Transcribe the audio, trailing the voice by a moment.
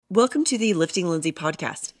Welcome to the Lifting Lindsay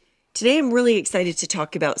podcast. Today, I'm really excited to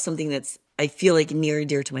talk about something that's, I feel like, near and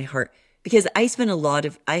dear to my heart because I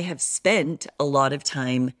have spent a lot of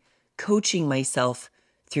time coaching myself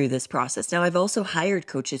through this process. Now, I've also hired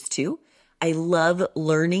coaches too. I love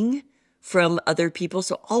learning from other people.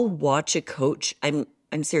 So I'll watch a coach. I'm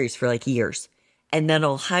serious, for like years, and then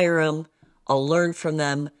I'll hire them. I'll learn from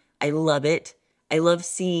them. I love it. I love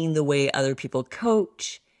seeing the way other people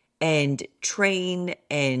coach and train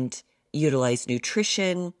and utilize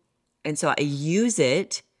nutrition. And so I use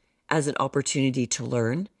it as an opportunity to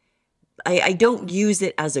learn. I don't use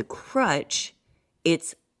it as a crutch.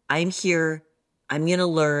 It's, I'm here, I'm going to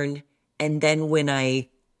learn. And then when I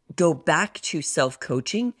go back to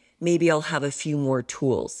self-coaching, maybe I'll have a few more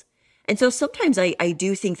tools. And so sometimes I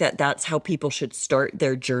do think that that's how people should start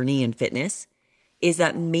their journey in fitness, is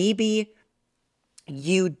that maybe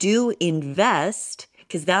you do invest,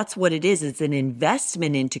 because that's what it is. It's an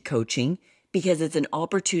investment into coaching because it's an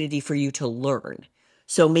opportunity for you to learn.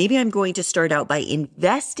 So maybe I'm going to start out by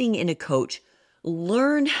investing in a coach,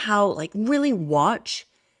 learn how, like, really watch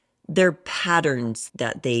their patterns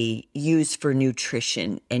that they use for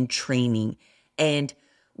nutrition and training, and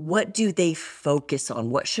what do they focus on?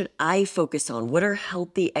 What should I focus on? What are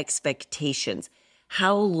healthy expectations?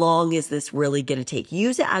 How long is this really going to take?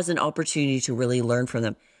 Use it as an opportunity to really learn from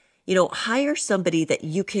them. Hire somebody that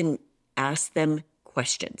you can ask them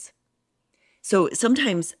questions. So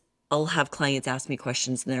sometimes I'll have clients ask me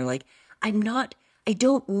questions and they're like, I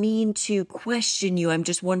don't mean to question you. I'm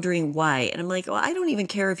just wondering why. And I'm like, well, I don't even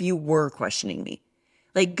care if you were questioning me.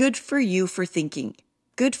 Like, good for you for thinking.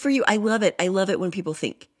 Good for you. I love it. I love it when people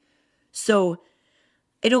think. So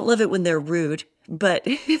I don't love it when they're rude, but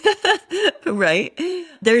right?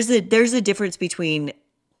 There's a difference between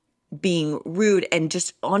being rude and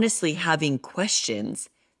just honestly having questions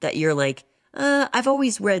that you're like, I've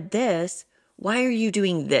always read this. Why are you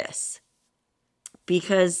doing this?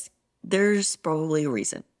 Because there's probably a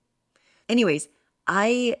reason. Anyways,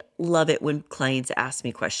 I love it when clients ask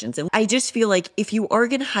me questions. And I just feel like if you are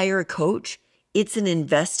going to hire a coach, it's an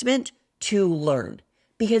investment to learn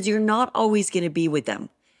because you're not always going to be with them.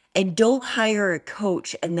 And don't hire a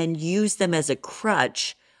coach and then use them as a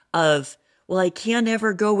crutch of, well, I can't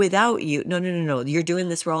ever go without you. No. You're doing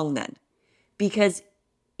this wrong then. Because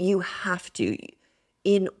you have to,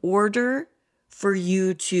 in order for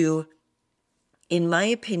you to, in my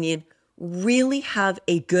opinion, really have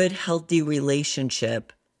a good, healthy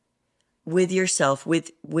relationship with yourself,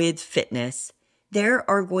 with fitness, there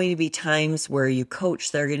are going to be times where you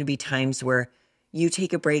coach. There are going to be times where you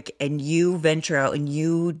take a break and you venture out and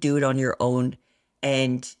you do it on your own.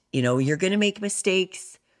 And, you're going to make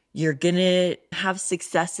mistakes. You're going to have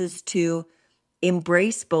successes too.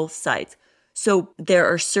 Embrace both sides. So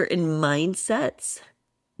there are certain mindsets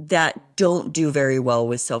that don't do very well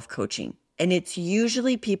with self-coaching. And it's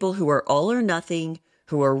usually people who are all or nothing,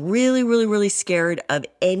 who are really, really, really scared of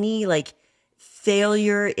any, like,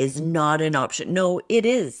 failure is not an option. No, it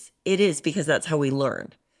is. It is, because that's how we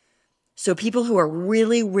learn. So people who are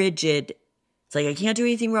really rigid, it's like, I can't do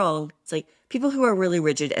anything wrong. It's like people who are really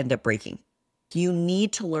rigid end up breaking. You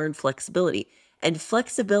need to learn flexibility. And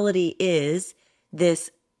flexibility is this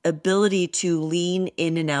ability to lean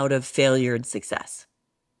in and out of failure and success.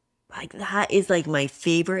 Like, that is like my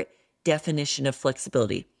favorite definition of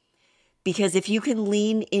flexibility. Because if you can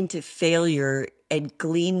lean into failure and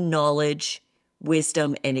glean knowledge,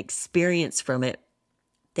 wisdom, and experience from it,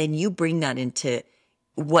 then you bring that into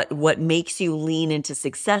what makes you lean into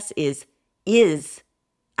success is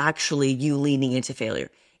actually you leaning into failure.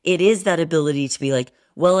 It is that ability to be like,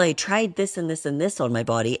 well, I tried this and this and this on my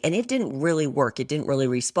body and it didn't really work. It didn't really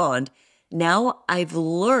respond. Now I've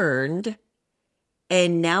learned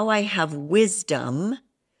and now I have wisdom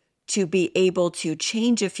to be able to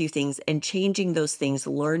change a few things, and changing those things,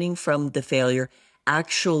 learning from the failure,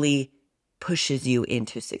 actually pushes you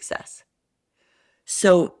into success.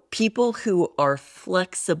 So people who are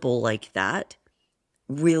flexible like that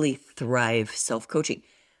really thrive self-coaching.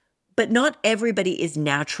 But not everybody is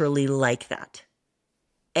naturally like that.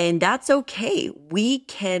 And that's okay. We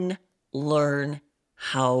can learn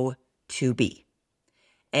how to be.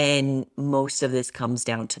 And most of this comes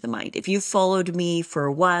down to the mind. If you've followed me for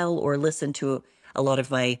a while or listened to a lot of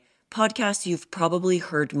my podcasts, you've probably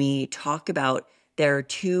heard me talk about there are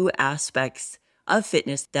two aspects of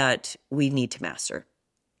fitness that we need to master,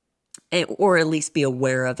 or at least be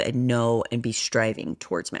aware of and know and be striving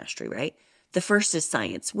towards mastery, right? The first is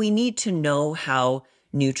science. We need to know how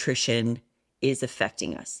nutrition is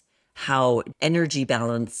affecting us, how energy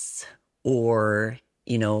balance or,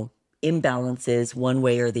 imbalances one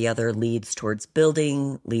way or the other leads towards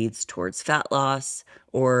building, leads towards fat loss,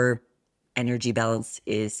 or energy balance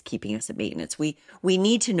is keeping us at maintenance. We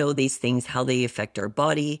need to know these things, how they affect our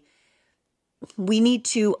body. We need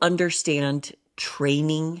to understand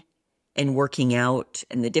training and working out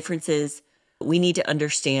and the differences. We need to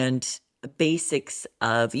understand the basics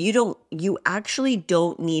of you actually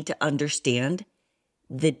don't need to understand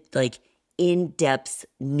the in-depth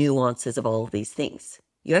nuances of all of these things.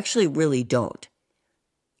 You actually really don't.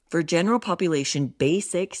 For general population,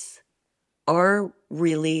 basics are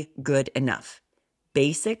really good enough.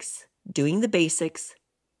 Basics, doing the basics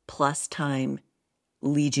plus time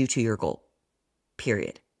lead you to your goal,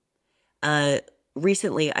 period.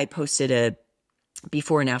 Recently, I posted a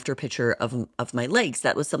before and after picture of my legs.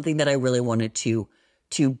 That was something that I really wanted to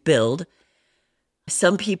build.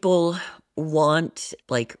 Some people want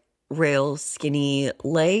like rail skinny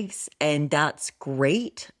legs, and that's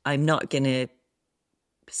great. I'm not going to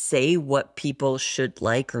say what people should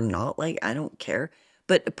like or not like. I don't care.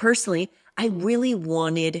 But personally, I really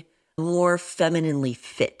wanted more femininely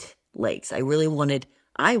fit legs. I wanted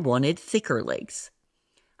thicker legs.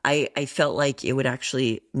 I felt like it would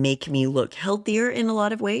actually make me look healthier in a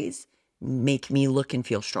lot of ways, make me look and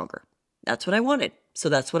feel stronger. That's what I wanted. So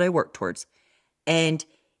that's what I worked towards. And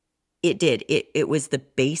it did. It was the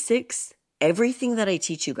basics, everything that I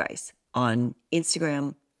teach you guys on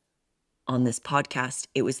Instagram, on this podcast.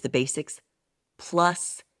 It was the basics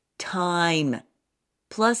plus time.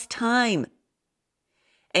 Plus time.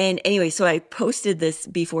 And anyway, so I posted this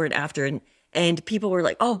before and after, and people were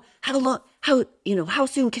like, "Oh, how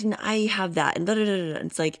soon can I have that?" And da da da da. And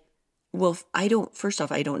it's like, well, first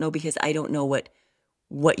off, I don't know, because I don't know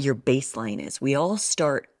what your baseline is. We all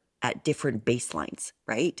start at different baselines,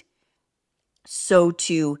 right? So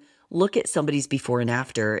to look at somebody's before and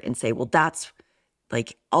after and say, well, that's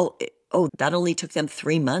like, oh, that only took them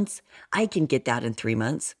 3 months. I can get that in 3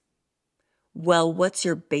 months. Well, what's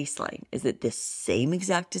your baseline? Is it the same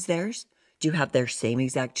exact as theirs? Do you have their same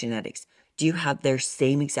exact genetics? Do you have their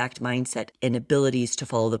same exact mindset and abilities to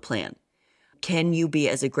follow the plan? Can you be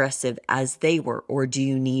as aggressive as they were, or do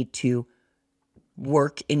you need to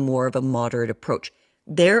work in more of a moderate approach?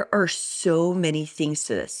 There are so many things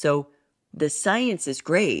to this. So the science is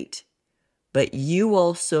great, but you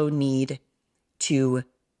also need to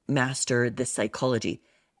master the psychology.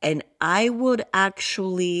 And I would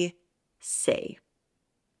actually say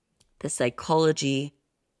the psychology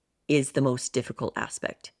is the most difficult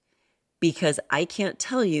aspect, because I can't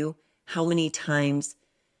tell you how many times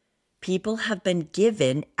people have been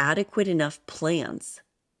given adequate enough plans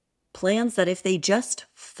that if they just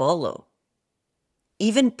follow,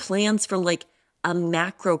 even plans from like a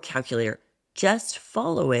macro calculator, just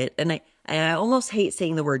follow it. And I almost hate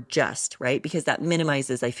saying the word just, right? Because that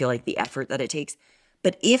minimizes, I feel like, the effort that it takes.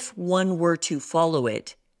 But if one were to follow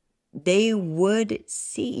it, they would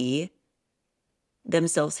see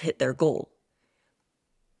themselves hit their goal.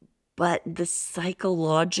 But the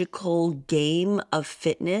psychological game of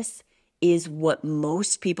fitness is what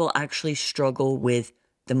most people actually struggle with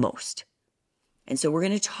the most. And so we're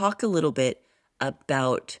going to talk a little bit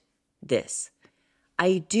about this.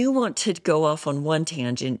 I do want to go off on one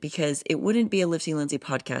tangent, because it wouldn't be a Lifting Lindsay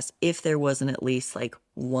podcast if there wasn't at least like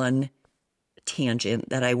one tangent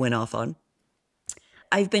that I went off on.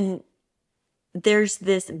 There's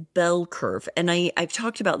this bell curve, and I've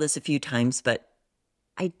talked about this a few times, but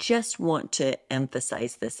I just want to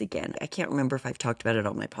emphasize this again. I can't remember if I've talked about it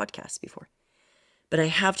on my podcast before, but I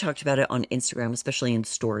have talked about it on Instagram, especially in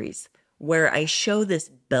stories, where I show this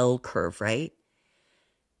bell curve, right?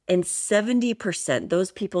 And 70%,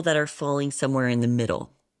 those people that are falling somewhere in the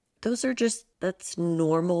middle, that's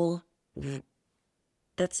normal.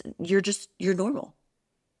 You're normal.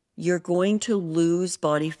 You're going to lose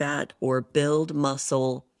body fat or build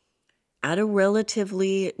muscle at a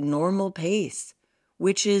relatively normal pace,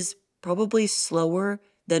 which is probably slower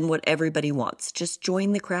than what everybody wants. Just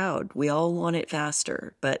join the crowd. We all want it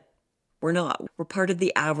faster, but we're not. We're part of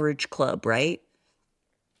the average club, right?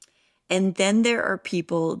 And then there are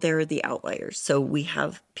the outliers. So we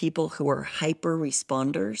have people who are hyper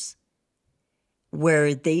responders,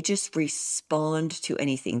 where they just respond to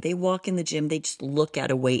anything. They walk in the gym, they just look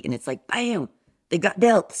at a weight and it's like, bam, they got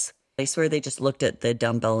delts. I swear they just looked at the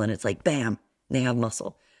dumbbell and it's like, bam, they have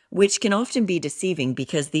muscle, which can often be deceiving,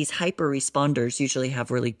 because these hyper responders usually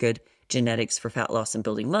have really good genetics for fat loss and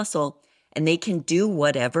building muscle, and they can do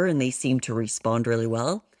whatever and they seem to respond really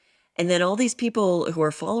well. And then all these people who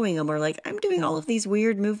are following them are like, I'm doing all of these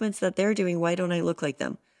weird movements that they're doing. Why don't I look like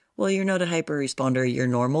them? Well, you're not a hyper responder. You're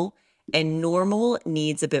normal. And normal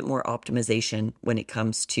needs a bit more optimization when it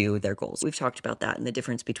comes to their goals. We've talked about that and the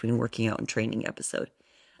difference between working out and training episode.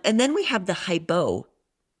 And then we have the hypo,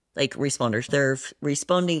 like responders. They're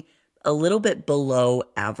responding a little bit below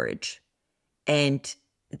average. And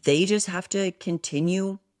they just have to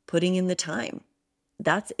continue putting in the time.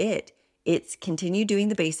 That's it. It's continue doing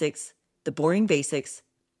the basics, the boring basics,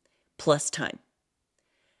 plus time.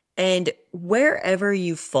 And wherever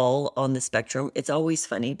you fall on the spectrum, it's always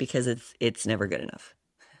funny because it's never good enough,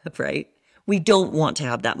 right? We don't want to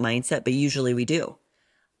have that mindset, but usually we do.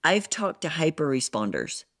 I've talked to hyper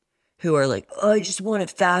responders who are like, oh, I just want it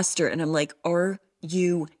faster. And I'm like, are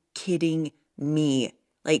you kidding me?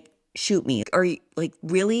 Like, shoot me. Are you like,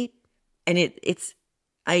 really? And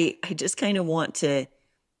I just kind of want to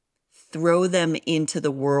throw them into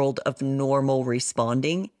the world of normal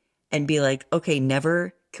responding and be like, okay,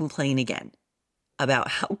 never complain again about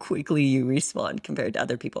how quickly you respond compared to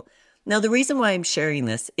other people. Now, the reason why I'm sharing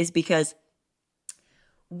this is because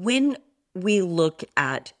when we look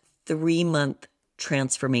at 3-month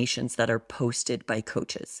transformations that are posted by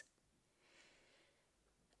coaches,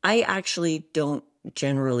 I actually don't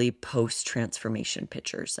generally post transformation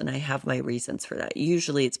pictures, and I have my reasons for that.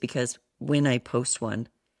 Usually it's because when I post one,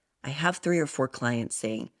 I have 3 or 4 clients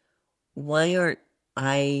saying, why aren't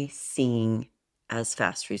I seeing as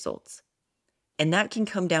fast results? And that can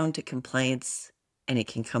come down to compliance, and it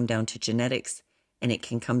can come down to genetics, and it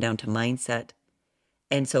can come down to mindset.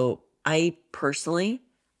 And so I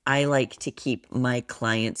like to keep my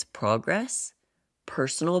clients' progress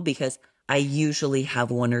personal because I usually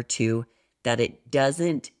have 1 or 2 that it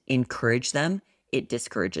doesn't encourage them, it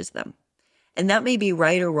discourages them. And that may be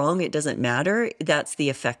right or wrong, it doesn't matter. That's the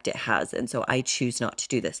effect it has. And so I choose not to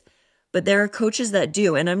do this. But there are coaches that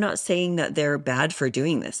do, and I'm not saying that they're bad for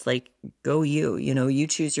doing this. Like, go you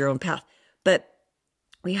choose your own path. But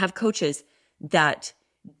we have coaches that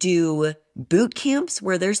do boot camps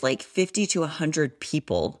where there's like 50 to 100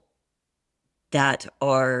 people that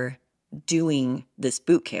are doing this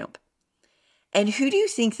boot camp. And who do you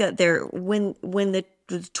think that they're, when the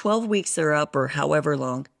 12 weeks are up or however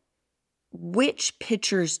long, which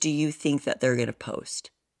pictures do you think that they're going to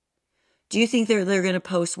post? Do you think they're going to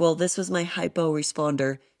post, well, this was my hypo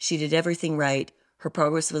responder. She did everything right. Her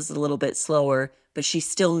progress was a little bit slower, but she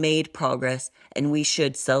still made progress, and we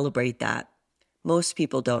should celebrate that. Most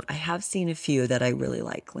people don't. I have seen a few that I really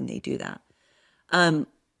like when they do that.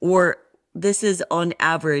 Or this is on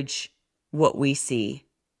average what we see.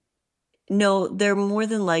 No, they're more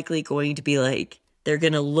than likely going to be like, they're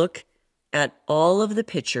going to look at all of the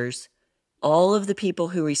pictures, all of the people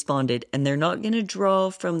who responded, and they're not going to draw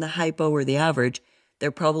from the hypo or the average.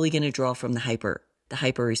 They're probably going to draw from the hyper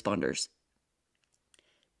responders.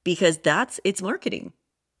 Because it's marketing.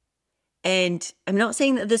 And I'm not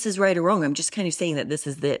saying that this is right or wrong. I'm just kind of saying that this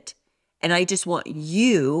is it. And I just want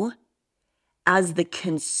you as the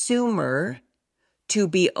consumer to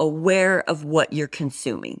be aware of what you're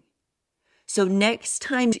consuming. So next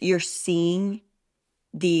time you're seeing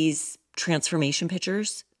these transformation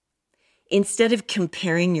pictures, instead of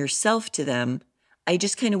comparing yourself to them, I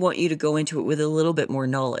just kind of want you to go into it with a little bit more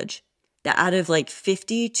knowledge. That out of like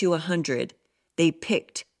 50 to 100, they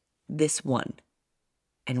picked this one.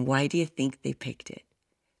 And why do you think they picked it?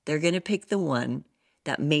 They're going to pick the one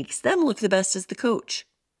that makes them look the best as the coach.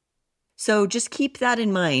 So just keep that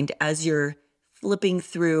in mind as you're scrolling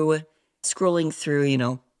through,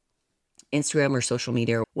 Instagram or social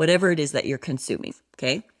media, or whatever it is that you're consuming,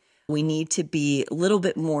 okay? We need to be a little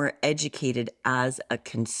bit more educated as a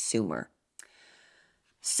consumer.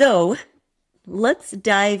 So let's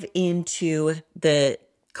dive into the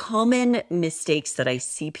common mistakes that I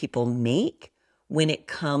see people make when it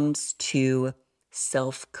comes to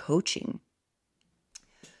self-coaching.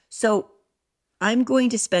 So I'm going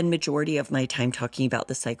to spend majority of my time talking about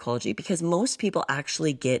the psychology because most people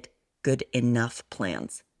actually get good enough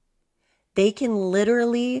plans. They can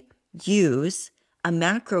literally use a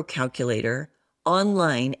macro calculator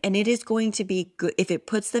online, and it is going to be good. If it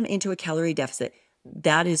puts them into a calorie deficit,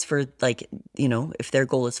 that is for if their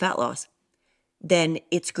goal is fat loss, then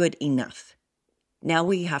it's good enough. Now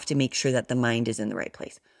we have to make sure that the mind is in the right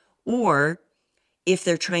place. Or if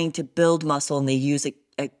they're trying to build muscle and they use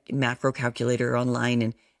a macro calculator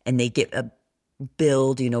online and they get a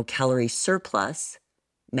build, calorie surplus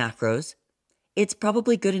macros, it's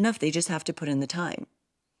probably good enough. They just have to put in the time.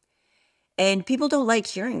 And people don't like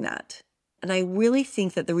hearing that. And I really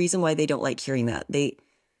think that the reason why they don't like hearing that,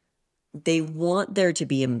 they want there to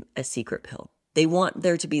be a secret pill. They want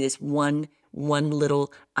there to be this one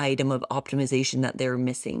little item of optimization that they're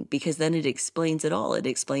missing, because then it explains it all. It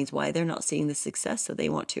explains why they're not seeing the success that they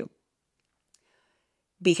want to.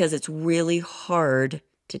 because it's really hard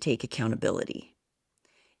to take accountability.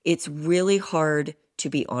 It's really hard to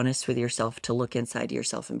be honest with yourself, to look inside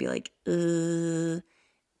yourself and be like,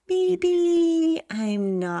 maybe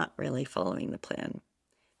I'm not really following the plan.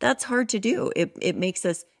 That's hard to do.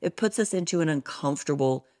 It puts us into an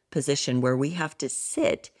uncomfortable position where we have to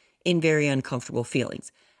sit in very uncomfortable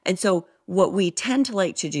feelings. And so what we tend to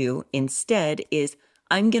like to do instead is,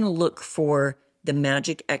 I'm going to look for the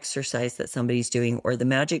magic exercise that somebody's doing, or the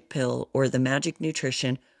magic pill, or the magic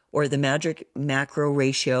nutrition, or the magic macro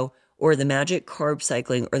ratio, or the magic carb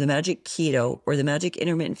cycling, or the magic keto, or the magic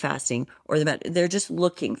intermittent fasting, or they're just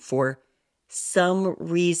looking for some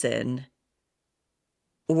reason,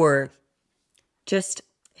 or just,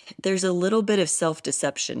 there's a little bit of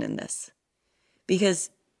self-deception in this. Because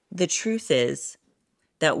the truth is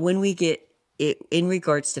that when we get it in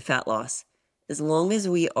regards to fat loss, as long as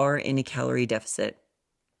we are in a calorie deficit,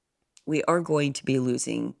 we are going to be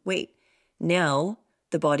losing weight. Now,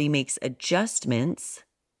 the body makes adjustments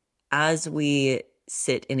as we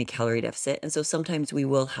sit in a calorie deficit. And so sometimes we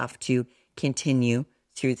will have to continue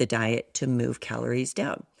through the diet to move calories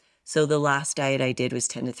down. So the last diet I did was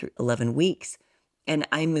 10 to 11 weeks, and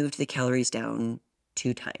I moved the calories down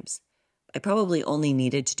 2 times. I probably only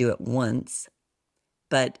needed to do it once,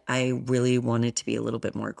 but I really wanted to be a little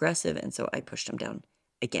bit more aggressive, and so I pushed them down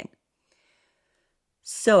again.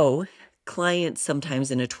 So clients,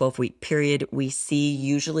 sometimes in a 12-week period, we see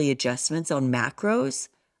usually adjustments on macros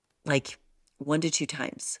like 1 to 2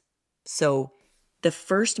 times. So the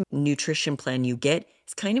first nutrition plan you get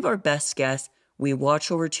is kind of our best guess. We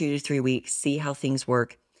watch over 2 to 3 weeks, see how things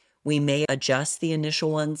work. We may adjust the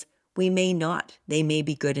initial ones. We may not. They may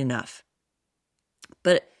be good enough.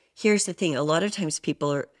 But here's the thing. A lot of times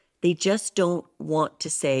they just don't want to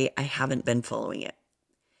say, I haven't been following it,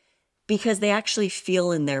 because they actually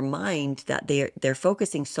feel in their mind that they're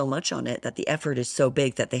focusing so much on it that the effort is so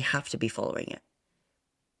big that they have to be following it.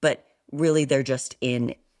 But really, they're just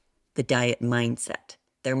in the diet mindset.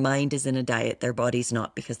 Their mind is in a diet. Their body's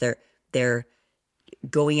not, because they're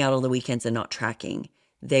going out on the weekends and not tracking.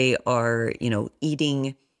 They are,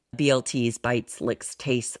 eating BLTs, bites, licks,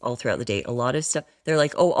 tastes all throughout the day. A lot of stuff. They're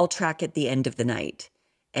like, oh, I'll track at the end of the night.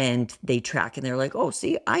 And they track and they're like, oh,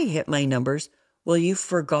 see, I hit my numbers. Well, you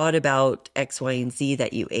forgot about X, Y, and Z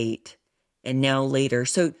that you ate. And now later.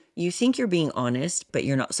 So you think you're being honest, but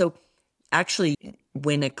you're not. So actually,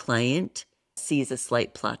 when a client sees a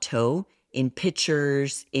slight plateau in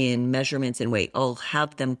pictures, in measurements, and weight, I'll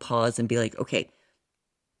have them pause and be like, okay,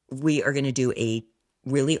 we are going to do a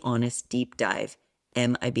really honest deep dive.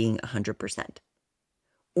 Am I being 100%?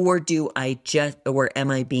 Or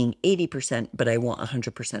am I being 80%, but I want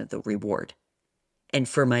 100% of the reward? And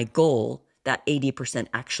for my goal, that 80%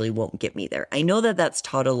 actually won't get me there. I know that that's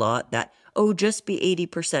taught a lot, that, just be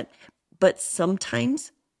 80%. But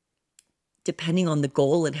sometimes, depending on the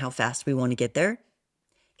goal and how fast we want to get there,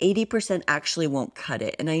 80% actually won't cut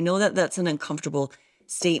it. And I know that that's an uncomfortable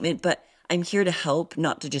statement, but I'm here to help,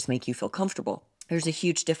 not to just make you feel comfortable. There's a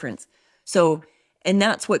huge difference. So, and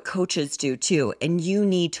that's what coaches do too. And you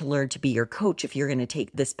need to learn to be your coach if you're going to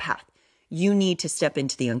take this path. You need to step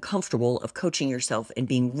into the uncomfortable of coaching yourself and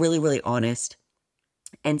being really, really honest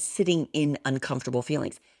and sitting in uncomfortable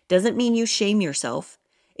feelings. Doesn't mean you shame yourself.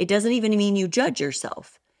 It doesn't even mean you judge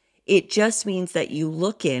yourself. It just means that you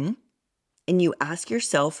look in and you ask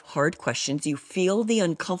yourself hard questions. You feel the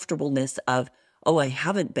uncomfortableness of, I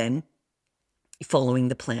haven't been following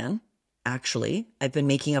the plan. Actually, I've been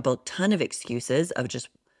making up a ton of excuses of just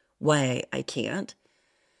why I can't.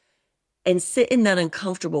 And sit in that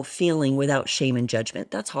uncomfortable feeling without shame and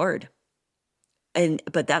judgment. That's hard.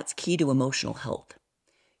 But that's key to emotional health.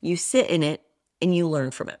 You sit in it and you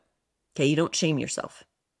learn from it. Okay, you don't shame yourself.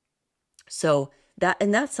 So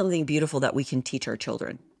that's something beautiful that we can teach our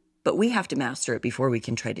children. But we have to master it before we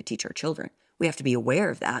can try to teach our children. We have to be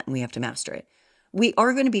aware of that and we have to master it. We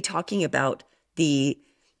are going to be talking about we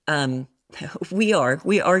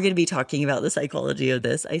are going to be talking about the psychology of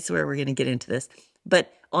this. I swear we're going to get into this.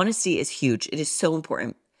 But honesty is huge. It is so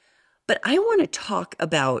important. But I want to talk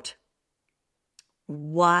about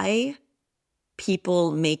why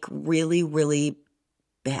people make really, really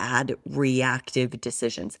bad reactive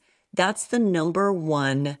decisions. That's the number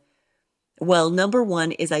one. Well, number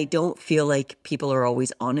one is I don't feel like people are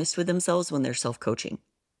always honest with themselves when they're self-coaching.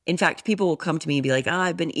 In fact, people will come to me and be like,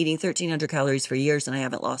 I've been eating 1,300 calories for years and I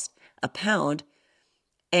haven't lost a pound.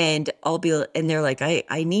 And they're like,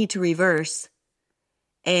 I need to reverse.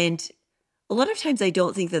 And a lot of times I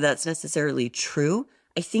don't think that that's necessarily true.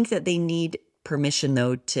 I think that they need permission,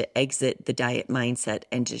 though, to exit the diet mindset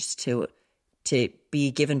and just to be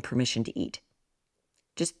given permission to eat.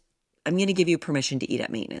 I'm going to give you permission to eat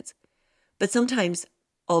at maintenance. But sometimes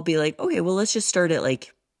I'll be like, okay, well, let's just start at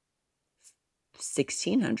like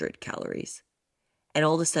 1,600 calories. And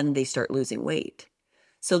all of a sudden they start losing weight.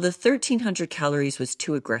 So the 1,300 calories was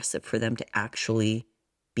too aggressive for them to actually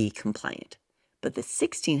be compliant. But the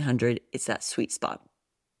 1,600 is that sweet spot.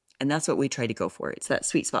 And that's what we try to go for. It's that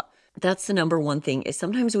sweet spot. That's the number one thing is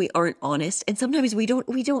sometimes we aren't honest. And sometimes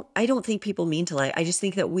I don't think people mean to lie. I just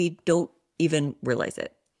think that we don't even realize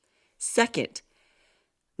it. Second,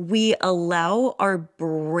 we allow our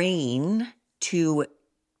brain to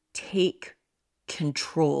take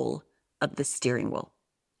control of the steering wheel.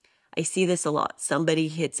 I see this a lot. Somebody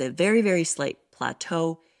hits a very, very slight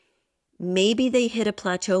plateau. Maybe they hit a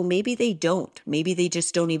plateau. Maybe they don't. Maybe they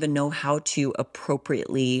just don't even know how to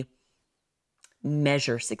appropriately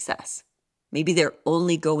measure success. Maybe they're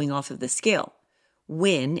only going off of the scale.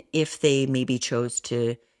 When, if they maybe chose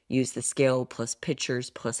to use the scale plus pictures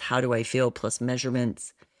plus how do I feel plus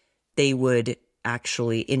measurements, they would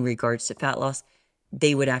actually, in regards to fat loss,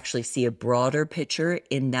 they would actually see a broader picture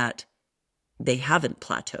in that they haven't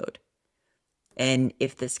plateaued. And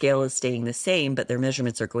if the scale is staying the same, but their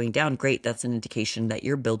measurements are going down, great, that's an indication that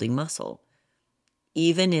you're building muscle.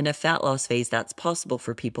 Even in a fat loss phase, that's possible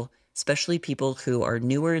for people, especially people who are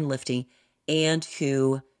newer in lifting and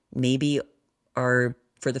who maybe are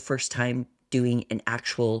for the first time doing an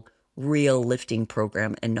actual real lifting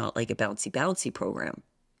program and not like a bouncy program,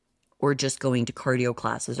 or just going to cardio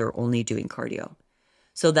classes or only doing cardio.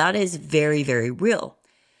 So that is very, very real.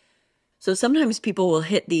 So sometimes people will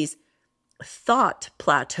hit these thought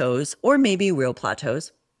plateaus or maybe real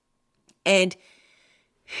plateaus. And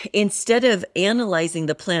instead of analyzing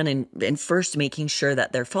the plan and first making sure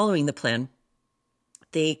that they're following the plan,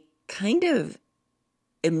 they kind of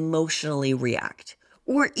emotionally react.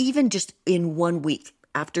 Or even just in 1 week,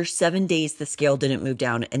 after 7 days, the scale didn't move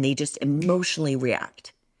down and they just emotionally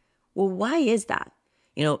react. Well, why is that?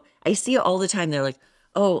 I see it all the time. They're like,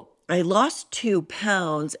 oh, I lost 2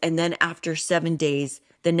 pounds. And then after 7 days,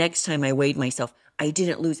 the next time I weighed myself, I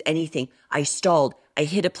didn't lose anything. I stalled. I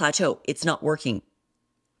hit a plateau. It's not working.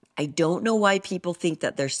 I don't know why people think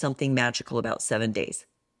that there's something magical about 7 days.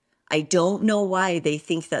 I don't know why they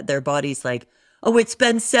think that their body's like, oh, it's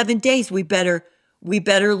been 7 days. We better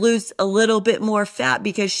lose a little bit more fat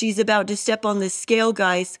because she's about to step on this scale,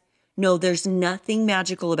 guys. No, there's nothing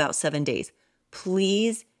magical about 7 days.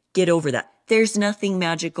 Please get over that. There's nothing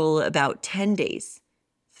magical about 10 days,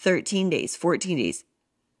 13 days, 14 days.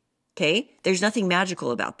 Okay? There's nothing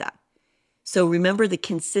magical about that. So remember the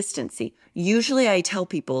consistency. Usually I tell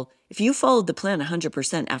people, if you followed the plan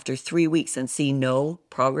 100% after 3 weeks and see no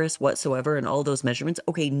progress whatsoever in all those measurements,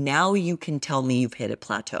 okay, now you can tell me you've hit a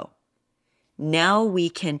plateau. Now we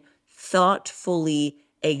can thoughtfully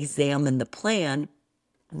examine the plan,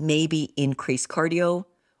 maybe increase cardio,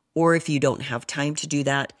 or if you don't have time to do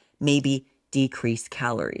that, maybe decrease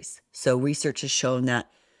calories. So research has shown that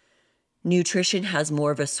nutrition has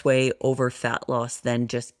more of a sway over fat loss than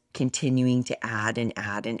just continuing to add and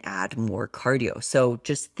add and add more cardio. So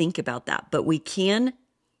just think about that. But we can,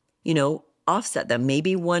 offset them.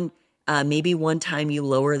 Maybe one time you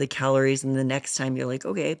lower the calories and the next time you're like,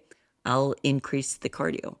 okay, I'll increase the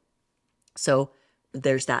cardio. So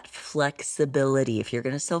there's that flexibility. If you're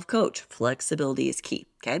going to self-coach, flexibility is key.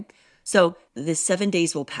 Okay. So the 7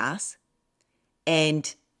 days will pass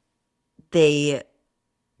and they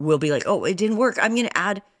will be like, oh, it didn't work. I'm going to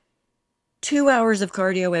add 2 hours of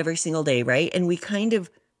cardio every single day, right? And we kind of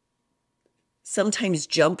sometimes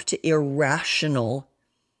jump to irrational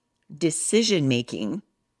decision-making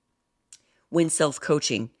when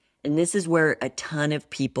self-coaching. And this is where a ton of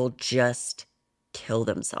people just kill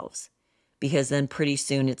themselves, because then pretty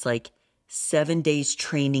soon it's like 7 days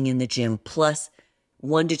training in the gym plus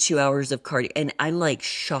 1 to 2 hours of cardio. And I'm like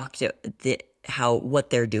shocked at what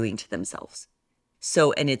they're doing to themselves.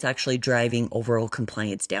 So, and it's actually driving overall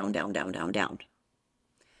compliance down.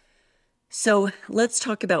 So let's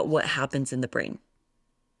talk about what happens in the brain.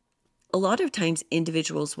 A lot of times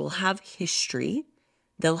individuals will have history.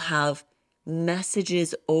 They'll have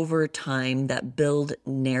messages over time that build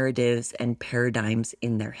narratives and paradigms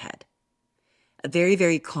in their head. A very,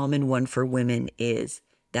 very common one for women is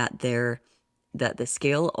that the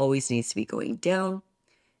scale always needs to be going down,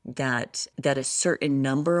 that a certain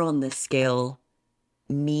number on the scale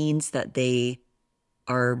means that they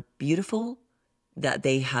are beautiful, that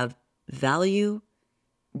they have value.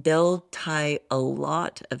 They'll tie a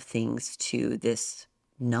lot of things to this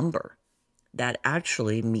number that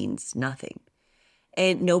actually means nothing.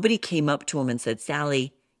 And nobody came up to them and said,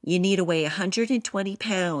 Sally, you need to weigh 120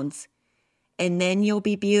 pounds and then you'll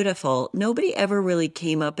be beautiful. Nobody ever really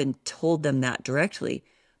came up and told them that directly.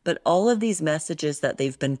 But all of these messages that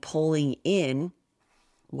they've been pulling in,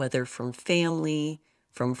 whether from family,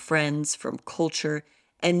 from friends, from culture,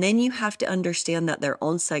 and then you have to understand that their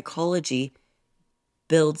own psychology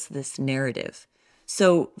builds this narrative.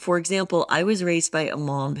 So, for example, I was raised by a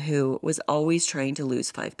mom who was always trying to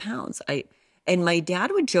lose 5 pounds. And my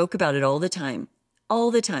dad would joke about it all the time. All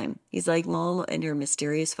the time. He's like, Mom and her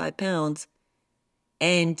mysterious 5 pounds.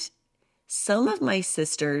 And some of my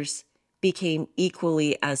sisters became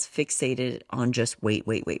equally as fixated on just wait.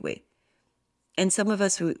 And some of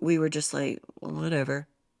us, we were just like, well, whatever.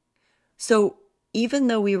 So even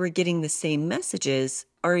though we were getting the same messages,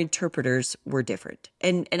 our interpreters were different.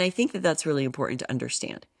 And I think that that's really important to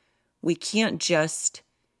understand. We can't just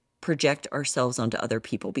project ourselves onto other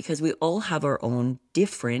people because we all have our own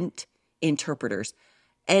different interpreters.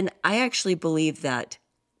 And I actually believe that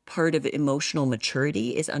part of emotional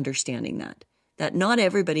maturity is understanding that not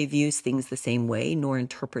everybody views things the same way nor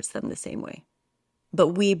interprets them the same way. But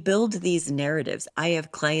we build these narratives. I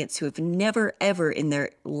have clients who have never, ever in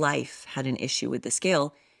their life had an issue with the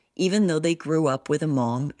scale, even though they grew up with a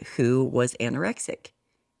mom who was anorexic.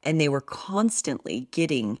 And they were constantly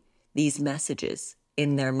getting these messages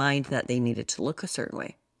in their mind that they needed to look a certain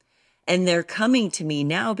way. And they're coming to me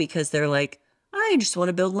now because they're like, I just want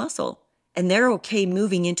to build muscle. And they're okay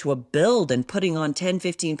moving into a build and putting on 10,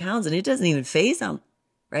 15 pounds, and it doesn't even faze them,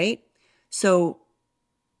 right? So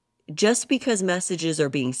just because messages are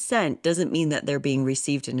being sent doesn't mean that they're being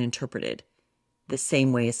received and interpreted the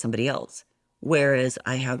same way as somebody else. Whereas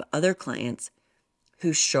I have other clients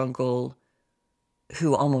who struggle,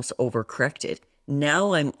 who almost overcorrected.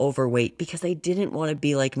 Now I'm overweight because I didn't want to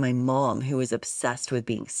be like my mom who was obsessed with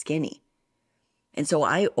being skinny. And so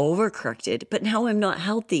I overcorrected, but now I'm not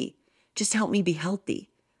healthy. Just help me be healthy.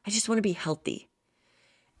 I just want to be healthy.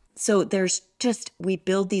 So we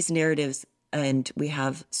build these narratives and we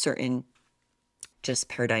have certain just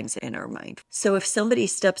paradigms in our mind. So if somebody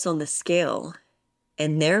steps on the scale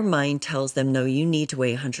and their mind tells them, no, you need to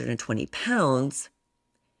weigh 120 pounds,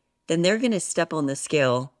 then they're going to step on the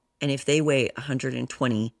scale. And if they weigh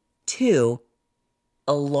 122,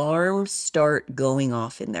 alarms start going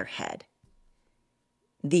off in their head.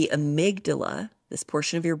 The amygdala, this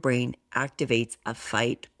portion of your brain, activates a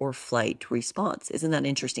fight or flight response. Isn't that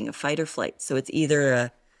interesting? A fight or flight. So it's either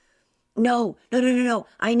a, no,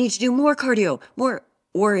 I need to do more cardio, more,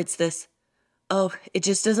 or it's this, oh, it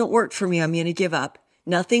just doesn't work for me. I'm going to give up.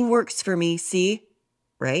 Nothing works for me. See,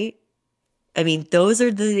 right? I mean, those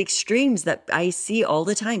are the extremes that I see all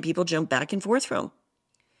the time. People jump back and forth from.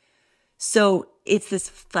 So it's this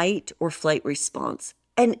fight or flight response.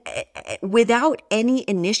 And without any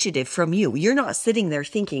initiative from you, you're not sitting there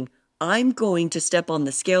thinking, I'm going to step on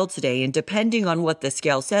the scale today, and depending on what the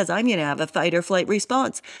scale says, I'm going to have a fight or flight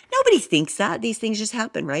response. Nobody thinks that. These things just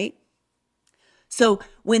happen, right? So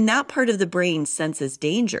when that part of the brain senses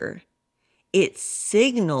danger, it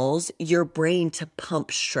signals your brain to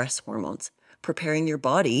pump stress hormones, preparing your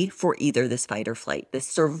body for either this fight or flight, this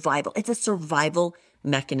survival. It's a survival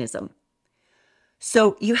mechanism.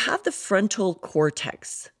 So you have the frontal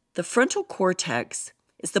cortex. The frontal cortex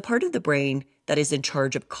is the part of the brain that is in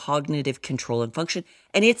charge of cognitive control and function.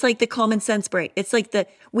 And it's like the common sense brain. It's like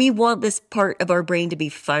we want this part of our brain to be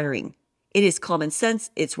firing. It is common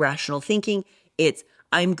sense. It's rational thinking. It's,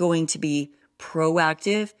 I'm going to be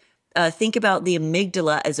proactive. Think about the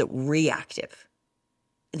amygdala as a reactive.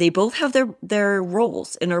 They both have their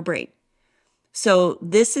roles in our brain. So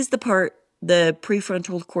this is the part, the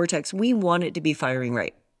prefrontal cortex, we want it to be firing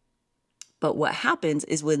right. But what happens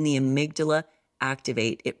is when the amygdala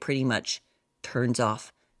activate, it pretty much turns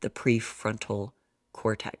off the prefrontal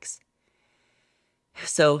cortex.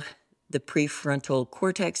 So the prefrontal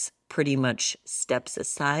cortex pretty much steps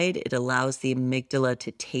aside. It allows the amygdala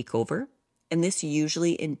to take over. And this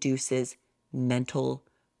usually induces mental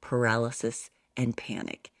paralysis and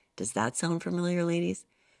panic. Does that sound familiar, ladies?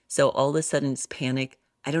 So all of a sudden it's panic.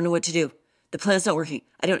 I don't know what to do. The plan's not working.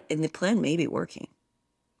 And the plan may be working.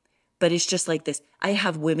 But it's just like this. I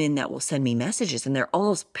have women that will send me messages and they're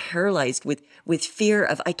almost paralyzed with fear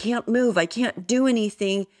of, I can't move. I can't do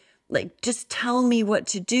anything. Like, just tell me what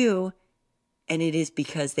to do. And it is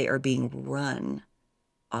because they are being run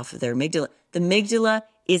off of their amygdala. The amygdala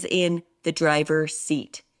is in the driver's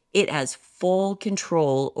seat. It has full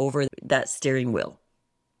control over that steering wheel.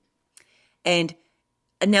 And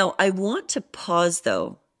now I want to pause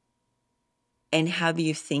though and have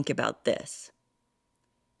you think about this.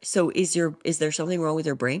 So is there something wrong with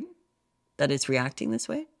your brain that it's reacting this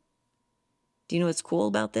way? Do you know what's cool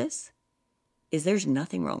about this? is there's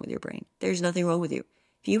nothing wrong with your brain. There's nothing wrong with you.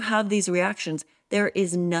 If you have these reactions, there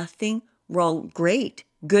is nothing wrong. Great.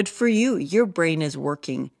 Good for you. Your brain is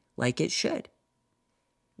working like it should.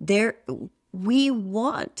 We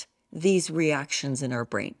want these reactions in our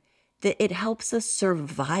brain, that it helps us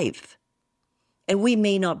survive. And we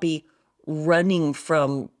may not be running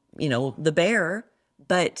from, the bear,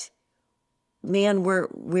 but man,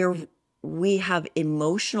 we have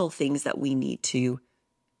emotional things that we need to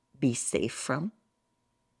be safe from,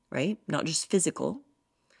 right? Not just physical.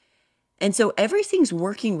 And so everything's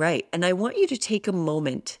working right. And I want you to take a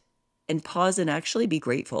moment and pause and actually be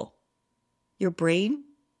grateful. Your brain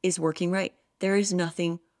is working right. There is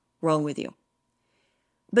nothing wrong with you.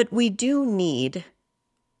 But we do need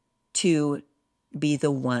to be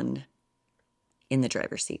the one in the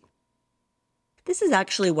driver's seat. This is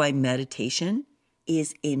actually why meditation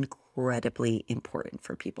is incredibly important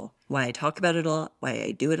for people. Why I talk about it a lot, why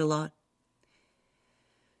I do it a lot.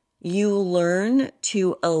 You learn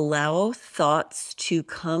to allow thoughts to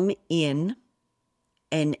come in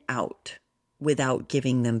and out without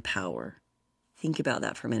giving them power. Think about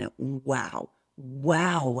that for a minute. Wow.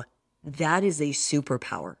 That is a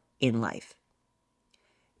superpower in life.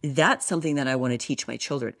 That's something that I want to teach my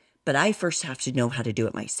children, but I first have to know how to do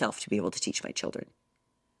it myself to be able to teach my children.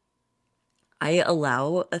 I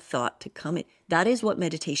allow a thought to come in. That is what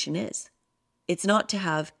meditation is. It's not to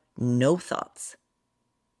have no thoughts.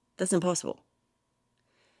 That's impossible.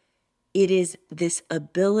 It is this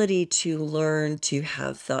ability to learn to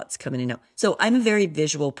have thoughts come in and out. So I'm a very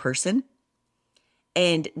visual person,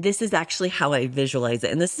 and this is actually how I visualize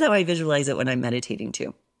it. And this is how I visualize it when I'm meditating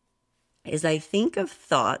too, is I think of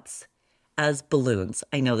thoughts as balloons.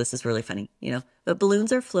 I know this is really funny, but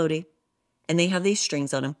balloons are floating and they have these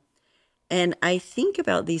strings on them. And I think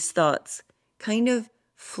about these thoughts kind of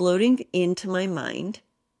floating into my mind,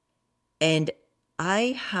 and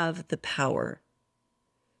I have the power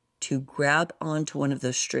to grab onto one of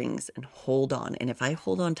those strings and hold on. And if I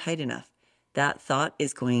hold on tight enough, that thought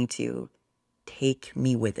is going to take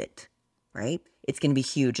me with it, right? It's going to be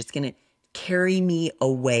huge. It's going to carry me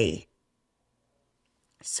away.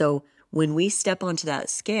 So when we step onto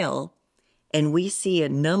that scale and we see a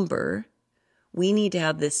number, we need to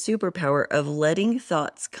have this superpower of letting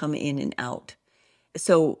thoughts come in and out.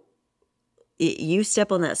 So you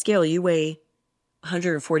step on that scale, you weigh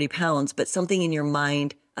 140 pounds, but something in your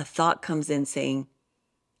mind, a thought comes in saying,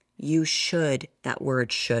 you should, that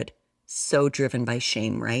word should, so driven by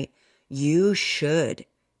shame, right? You should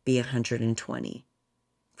be 120.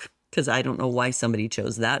 Because I don't know why somebody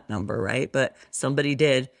chose that number, right? But somebody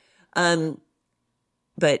did.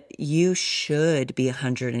 But you should be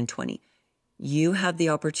 120. You have the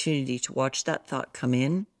opportunity to watch that thought come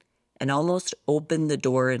in and almost open the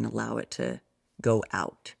door and allow it to go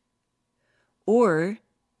out. Or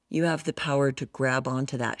you have the power to grab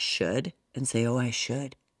onto that should and say, oh, I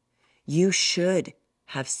should. You should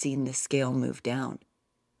have seen the scale move down.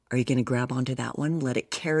 Are you going to grab onto that one? Let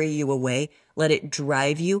it carry you away. Let it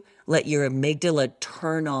drive you. Let your amygdala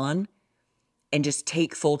turn on and just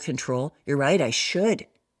take full control. You're right. I should.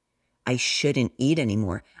 I shouldn't eat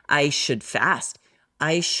anymore. I should fast.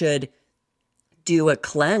 I should do a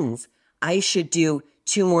cleanse. I should do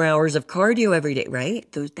 2 more hours of cardio every day, right?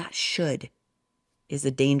 That should is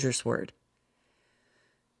a dangerous word.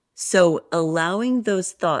 So allowing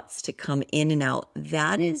those thoughts to come in and out,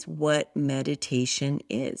 that is what meditation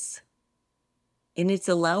is. And it's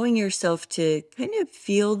allowing yourself to kind of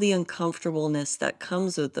feel the uncomfortableness that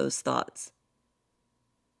comes with those thoughts.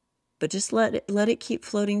 But just let it keep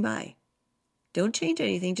floating by. Don't change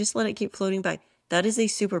anything. Just let it keep floating by. That is a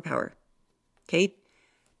superpower. Okay?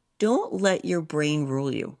 Don't let your brain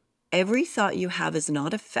rule you. Every thought you have is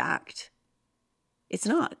not a fact. It's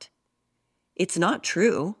not. It's not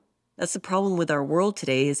true. That's the problem with our world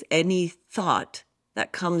today, is any thought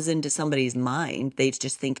that comes into somebody's mind, they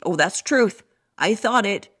just think, oh, that's truth. I thought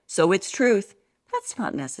it, so it's truth. That's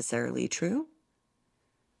not necessarily true.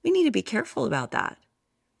 We need to be careful about that.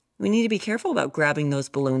 We need to be careful about grabbing those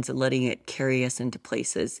balloons and letting it carry us into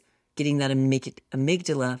places, getting that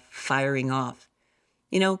amygdala firing off.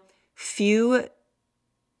 Few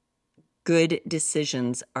good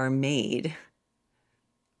decisions are made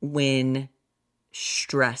when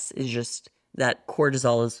stress is just, that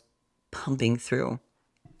cortisol is pumping through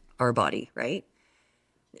our body, right?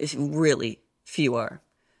 It's really few are.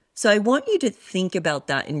 So I want you to think about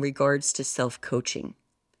that in regards to self-coaching.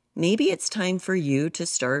 Maybe it's time for you to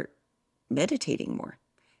start meditating more.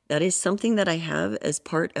 That is something that I have as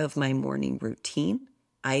part of my morning routine.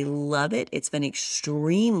 I love it. It's been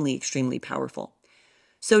extremely, extremely powerful.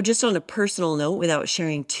 So just on a personal note, without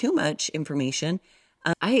sharing too much information,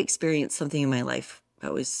 I experienced something in my life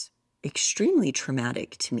that was extremely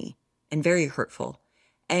traumatic to me and very hurtful.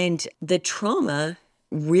 And the trauma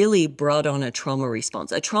really brought on a trauma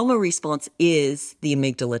response. A trauma response is the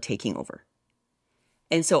amygdala taking over.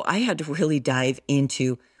 And so I had to really dive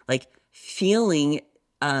into like feeling,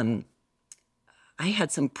 I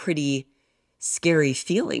had some pretty scary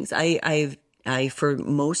feelings. I, for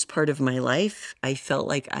most part of my life, I felt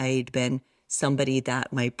like I'd been somebody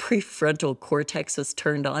that my prefrontal cortex was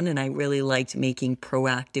turned on, and I really liked making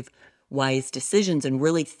proactive, wise decisions and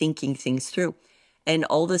really thinking things through. And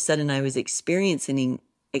all of a sudden I was experiencing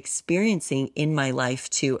in my life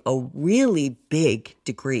to a really big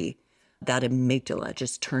degree that amygdala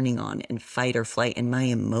just turning on and fight or flight and my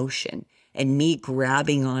emotion and me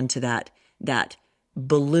grabbing onto that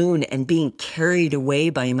balloon and being carried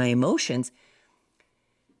away by my emotions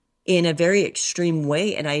in a very extreme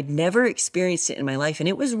way. And I'd never experienced it in my life. And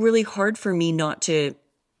it was really hard for me not to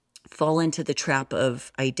fall into the trap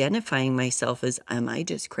of identifying myself as, am I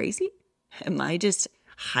just crazy? Am I just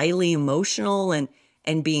highly emotional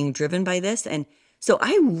and being driven by this? And so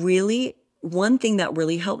one thing that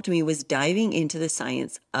really helped me was diving into the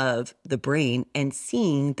science of the brain and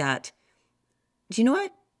seeing that, do you know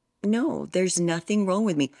what? No, there's nothing wrong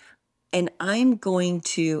with me. And I'm going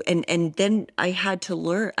to, and then I had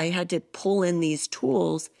to pull in these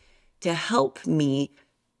tools to help me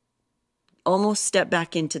almost step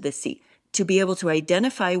back into the seat, to be able to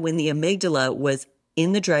identify when the amygdala was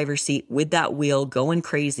in the driver's seat with that wheel going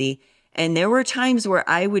crazy. And there were times where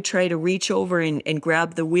I would try to reach over and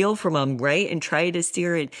grab the wheel from him, right? And try to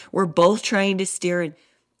steer it. We're both trying to steer it.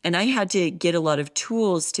 And I had to get a lot of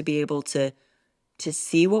tools to be able to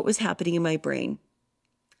see what was happening in my brain.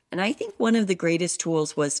 And I think one of the greatest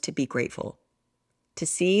tools was to be grateful, to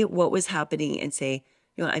see what was happening and say,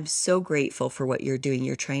 I'm so grateful for what you're doing.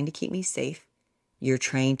 You're trying to keep me safe. You're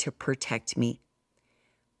trying to protect me.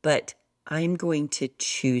 But I'm going to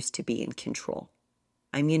choose to be in control.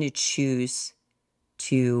 I'm going to choose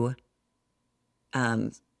to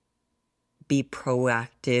be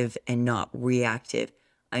proactive and not reactive.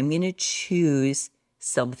 I'm going to choose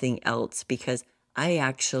something else because I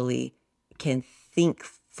actually can think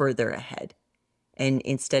further ahead and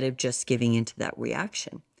instead of just giving into that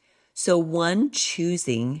reaction. So one,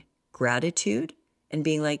 choosing gratitude and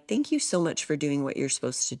being like, thank you so much for doing what you're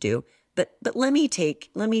supposed to do. But let me take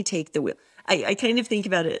the wheel. I kind of think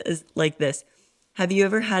about it as like this. Have you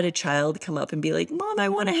ever had a child come up and be like, Mom, I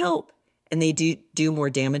want to help? And they do more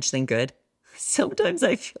damage than good. Sometimes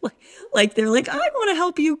I feel like they're like, I want to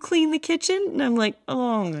help you clean the kitchen. And I'm like,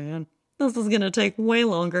 oh man, this is going to take way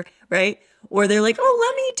longer, right? Or they're like, oh,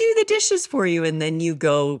 let me do the dishes for you. And then you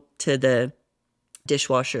go to the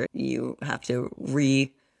dishwasher. You have to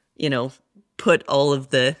put all of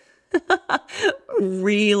the,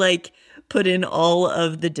 put in all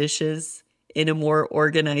of the dishes in a more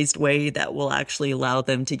organized way that will actually allow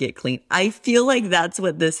them to get clean. I feel like that's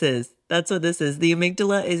what this is. That's what this is. The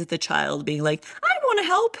amygdala is the child being like, I want to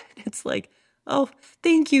help. It's like, oh,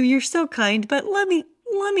 thank you. You're so kind, but let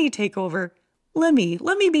me take over. Let me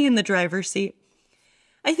be in the driver's seat.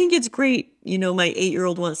 I think it's great. My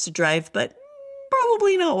 8-year-old wants to drive, but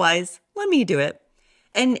probably not wise. Let me do it.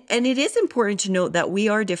 And it is important to note that we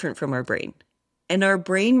are different from our brain. And our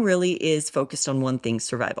brain really is focused on one thing,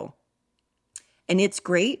 survival. And it's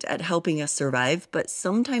great at helping us survive, but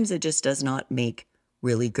sometimes it just does not make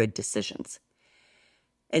really good decisions.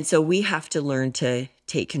 And so we have to learn to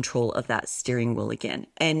take control of that steering wheel again.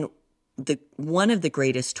 And one of the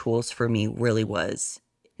greatest tools for me really was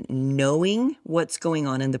knowing what's going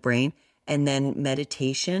on in the brain. And then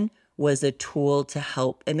meditation was a tool to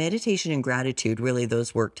help. And meditation and gratitude, really,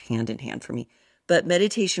 those worked hand in hand for me. But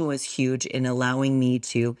meditation was huge in allowing me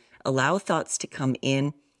to allow thoughts to come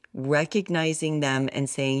in, recognizing them and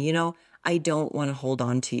saying, I don't want to hold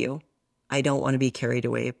on to you. I don't want to be carried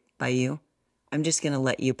away by you. I'm just going to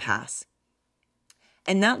let you pass.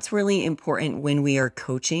 And that's really important when we are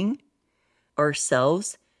coaching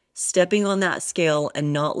ourselves. Stepping on that scale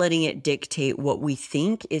and not letting it dictate what we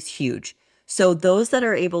think is huge. So those that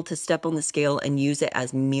are able to step on the scale and use it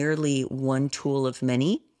as merely one tool of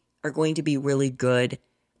many are going to be really good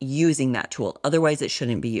using that tool. Otherwise, it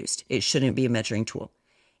shouldn't be used. It shouldn't be a measuring tool.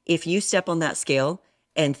 If you step on that scale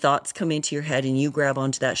and thoughts come into your head and you grab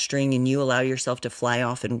onto that string and you allow yourself to fly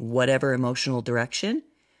off in whatever emotional direction,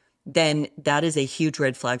 then that is a huge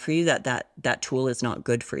red flag for you that tool is not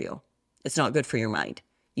good for you. It's not good for your mind.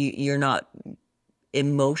 You're not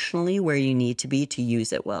emotionally where you need to be to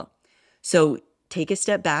use it well. So take a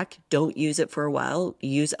step back. Don't use it for a while.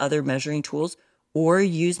 Use other measuring tools or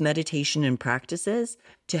use meditation and practices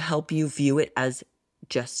to help you view it as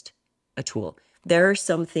just a tool. There are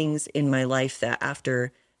some things in my life that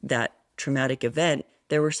after that traumatic event,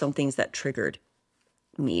 there were some things that triggered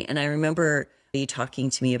me. And I remember you talking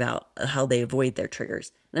to me about how they avoid their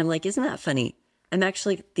triggers. And I'm like, isn't that funny? I'm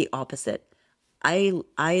actually the opposite. I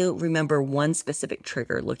remember one specific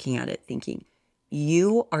trigger, looking at it thinking,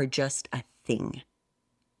 you are just a thing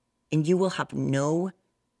and you will have no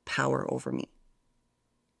power over me.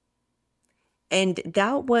 And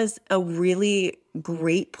that was a really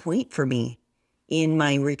great point for me in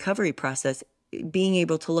my recovery process, being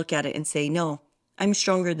able to look at it and say, no, I'm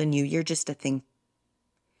stronger than you. You're just a thing.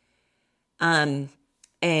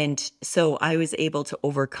 And so I was able to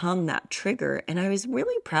overcome that trigger, and I was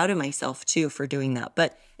really proud of myself too for doing that.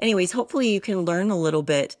 But anyways, hopefully you can learn a little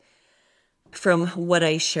bit from what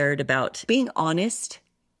I shared about being honest,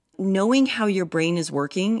 knowing how your brain is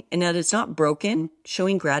working and that it's not broken,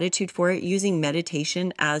 showing gratitude for it, using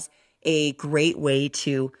meditation as a great way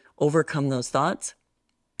to overcome those thoughts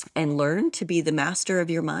and learn to be the master of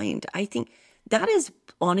your mind. I think that is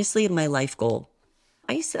honestly my life goal.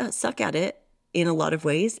 I suck at it in a lot of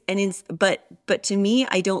ways. But to me,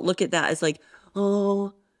 I don't look at that as like,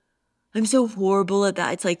 oh, I'm so horrible at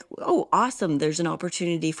that. It's like, oh, awesome. There's an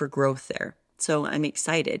opportunity for growth there. So I'm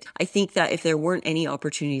excited. I think that if there weren't any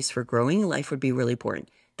opportunities for growing, life would be really boring.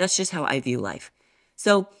 That's just how I view life.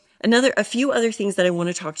 So a few other things that I want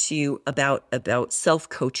to talk to you about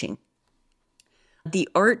self-coaching. The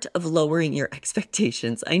art of lowering your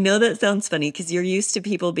expectations. I know that sounds funny because you're used to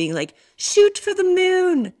people being like, shoot for the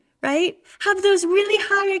moon, right? Have those really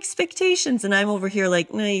high expectations. And I'm over here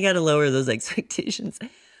like, no, you got to lower those expectations.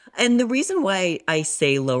 And the reason why I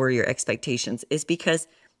say lower your expectations is because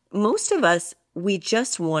most of us, we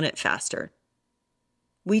just want it faster.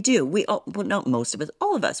 We do. Well, not most of us,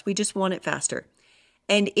 all of us, we just want it faster.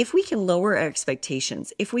 And if we can lower our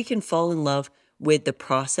expectations, if we can fall in love with the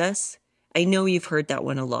process, I know you've heard that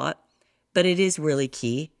one a lot, but it is really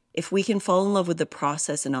key. If we can fall in love with the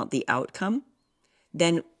process and not the outcome,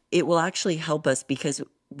 then it will actually help us because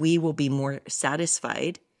we will be more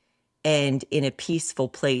satisfied and in a peaceful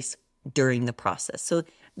place during the process. So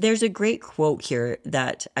there's a great quote here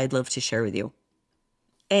that I'd love to share with you.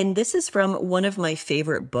 And this is from one of my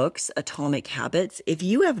favorite books, Atomic Habits. If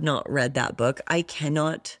you have not read that book, I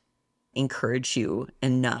cannot encourage you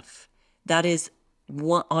enough. That is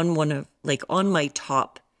on my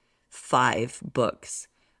top 5 books.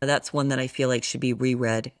 That's one that I feel like should be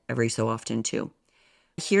reread every so often too.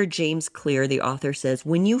 Here, James Clear, the author, says,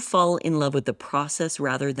 when you fall in love with the process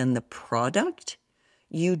rather than the product,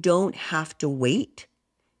 you don't have to wait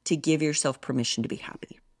to give yourself permission to be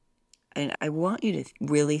happy. And I want you to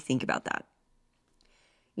really think about that.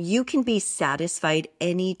 You can be satisfied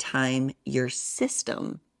anytime your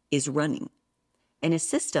system is running. And a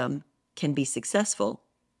system can be successful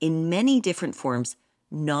in many different forms,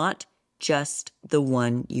 not just the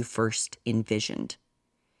one you first envisioned.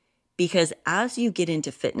 Because as you get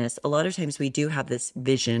into fitness, a lot of times we do have this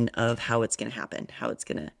vision of how it's going to happen, how it's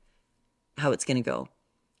going to go.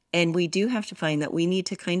 And we do have to find that we need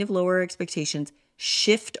to kind of lower our expectations,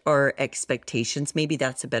 shift our expectations. Maybe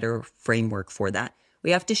that's a better framework for that.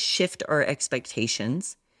 We have to shift our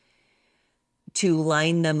expectations to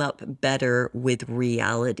line them up better with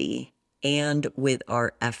reality and with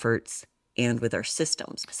our efforts and with our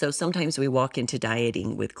systems. So sometimes we walk into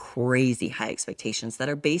dieting with crazy high expectations that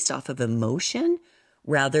are based off of emotion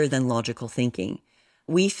rather than logical thinking.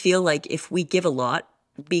 We feel like if we give a lot,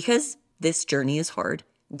 because this journey is hard,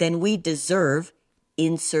 then we deserve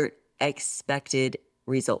insert expected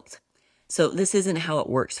results. So this isn't how it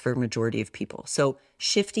works for a majority of people. So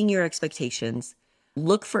shifting your expectations,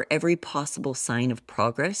 look for every possible sign of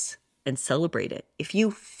progress and celebrate it. If you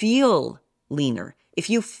feel leaner, if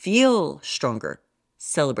you feel stronger,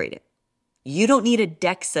 celebrate it. You don't need a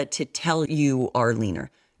DEXA to tell you are leaner.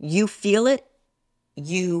 You feel it,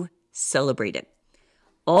 you celebrate it.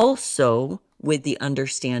 Also, with the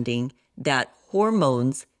understanding that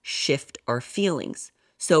hormones shift our feelings.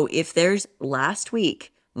 So if there's last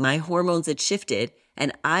week, my hormones had shifted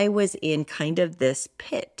and I was in kind of this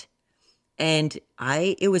pit. And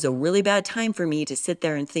it was a really bad time for me to sit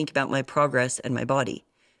there and think about my progress and my body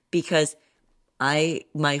because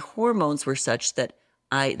my hormones were such that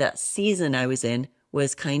that season I was in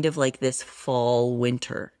was kind of like this fall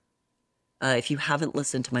winter. If you haven't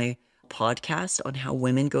listened to my podcast on how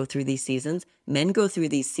women go through these seasons, men go through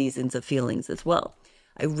these seasons of feelings as well.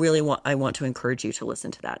 I want to encourage you to listen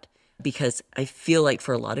to that because I feel like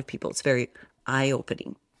for a lot of people, it's very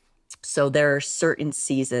eye-opening. So there are certain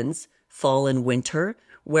seasons, fall and winter,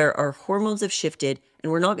 where our hormones have shifted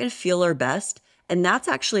and we're not going to feel our best. And that's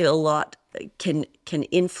actually a lot can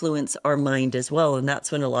influence our mind as well. And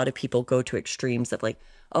that's when a lot of people go to extremes of like,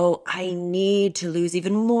 oh, I need to lose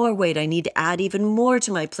even more weight. I need to add even more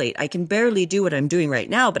to my plate. I can barely do what I'm doing right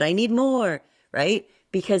now, but I need more, right?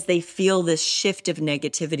 Because they feel this shift of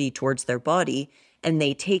negativity towards their body and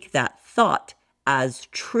they take that thought as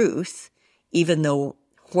truth, even though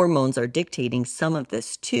hormones are dictating some of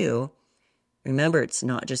this too. Remember, it's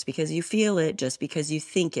not just because you feel it, just because you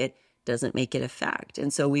think it doesn't make it a fact.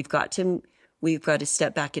 And so we've got to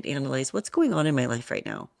step back and analyze what's going on in my life right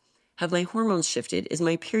now. Have my hormones shifted? Is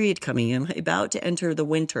my period coming? Am I about to enter the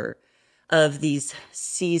winter of these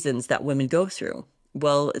seasons that women go through?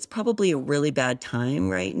 Well, it's probably a really bad time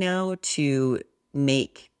right now to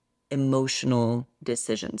make emotional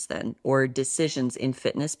decisions then, or decisions in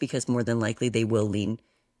fitness, because more than likely they will lean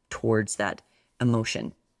towards that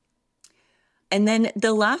emotion. And then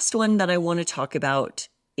the last one that I want to talk about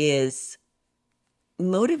is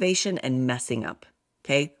motivation and messing up.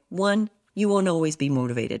 Okay. One, you won't always be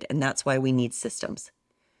motivated, and that's why we need systems.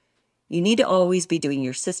 You need to always be doing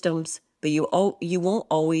your systems, but you won't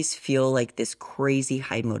always feel like this crazy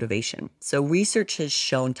high motivation. So research has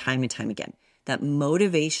shown time and time again that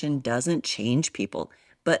motivation doesn't change people,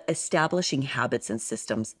 but establishing habits and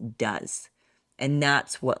systems does. And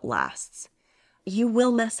that's what lasts. You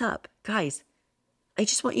will mess up. Guys, I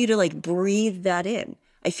just want you to like breathe that in.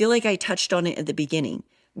 I feel like I touched on it at the beginning,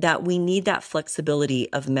 that we need that flexibility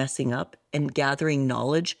of messing up, and gathering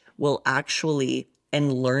knowledge will actually,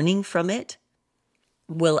 and learning from it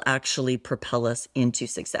will actually propel us into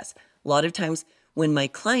success. A lot of times when my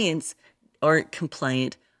clients aren't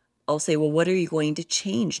compliant, I'll say, well, what are you going to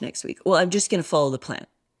change next week? Well, I'm just going to follow the plan.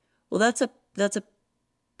 Well, I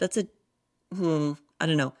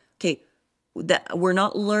don't know. Okay. That we're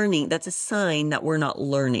not learning. That's a sign that we're not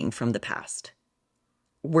learning from the past.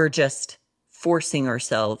 We're just forcing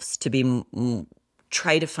ourselves to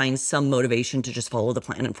try to find some motivation to just follow the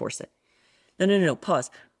plan and force it. No.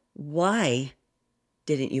 Pause. Why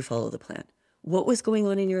didn't you follow the plan? What was going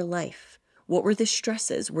on in your life? What were the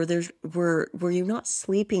stresses? Were you not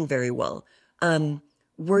sleeping very well?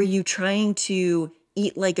 Were you trying to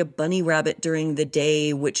eat like a bunny rabbit during the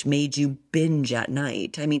day, which made you binge at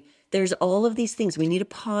night? I mean, there's all of these things. We need to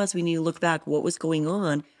pause. We need to look back. What was going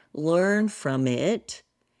on? Learn from it,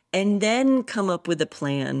 and then come up with a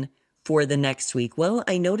plan for the next week. Well,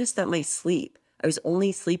 I noticed that my sleep, I was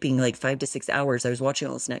only sleeping like 5 to 6 hours. I was watching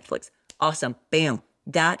all this Netflix. Awesome. Bam.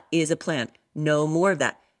 That is a plan. No more of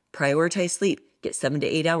that. Prioritize sleep. Get 7 to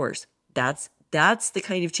 8 hours. That's the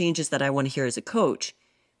kind of changes that I want to hear as a coach,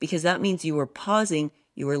 because that means you were pausing.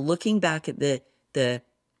 You were looking back at the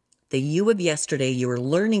you of yesterday. You were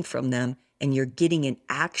learning from them, and you're getting an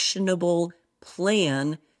actionable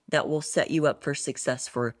plan that will set you up for success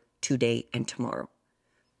for today and tomorrow.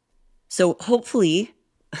 So hopefully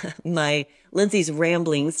my Lindsay's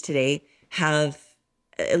ramblings today have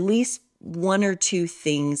at least one or two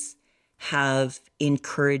things have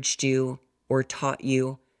encouraged you or taught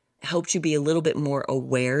you, helped you be a little bit more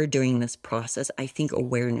aware during this process. I think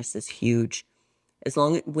awareness is huge.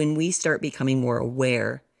 When we start becoming more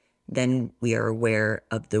aware, then we are aware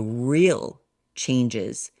of the real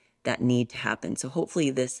changes that need to happen. So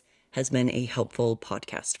hopefully this has been a helpful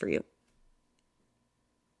podcast for you.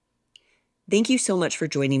 Thank you so much for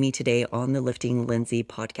joining me today on the Lifting Lindsay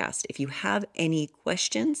podcast. If you have any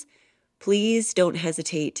questions, please don't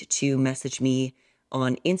hesitate to message me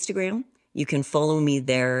on Instagram. You can follow me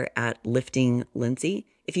there at Lifting Lindsay.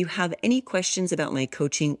 If you have any questions about my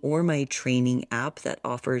coaching or my training app that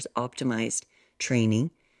offers optimized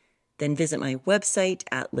training, then visit my website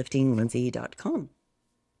at liftinglindsay.com.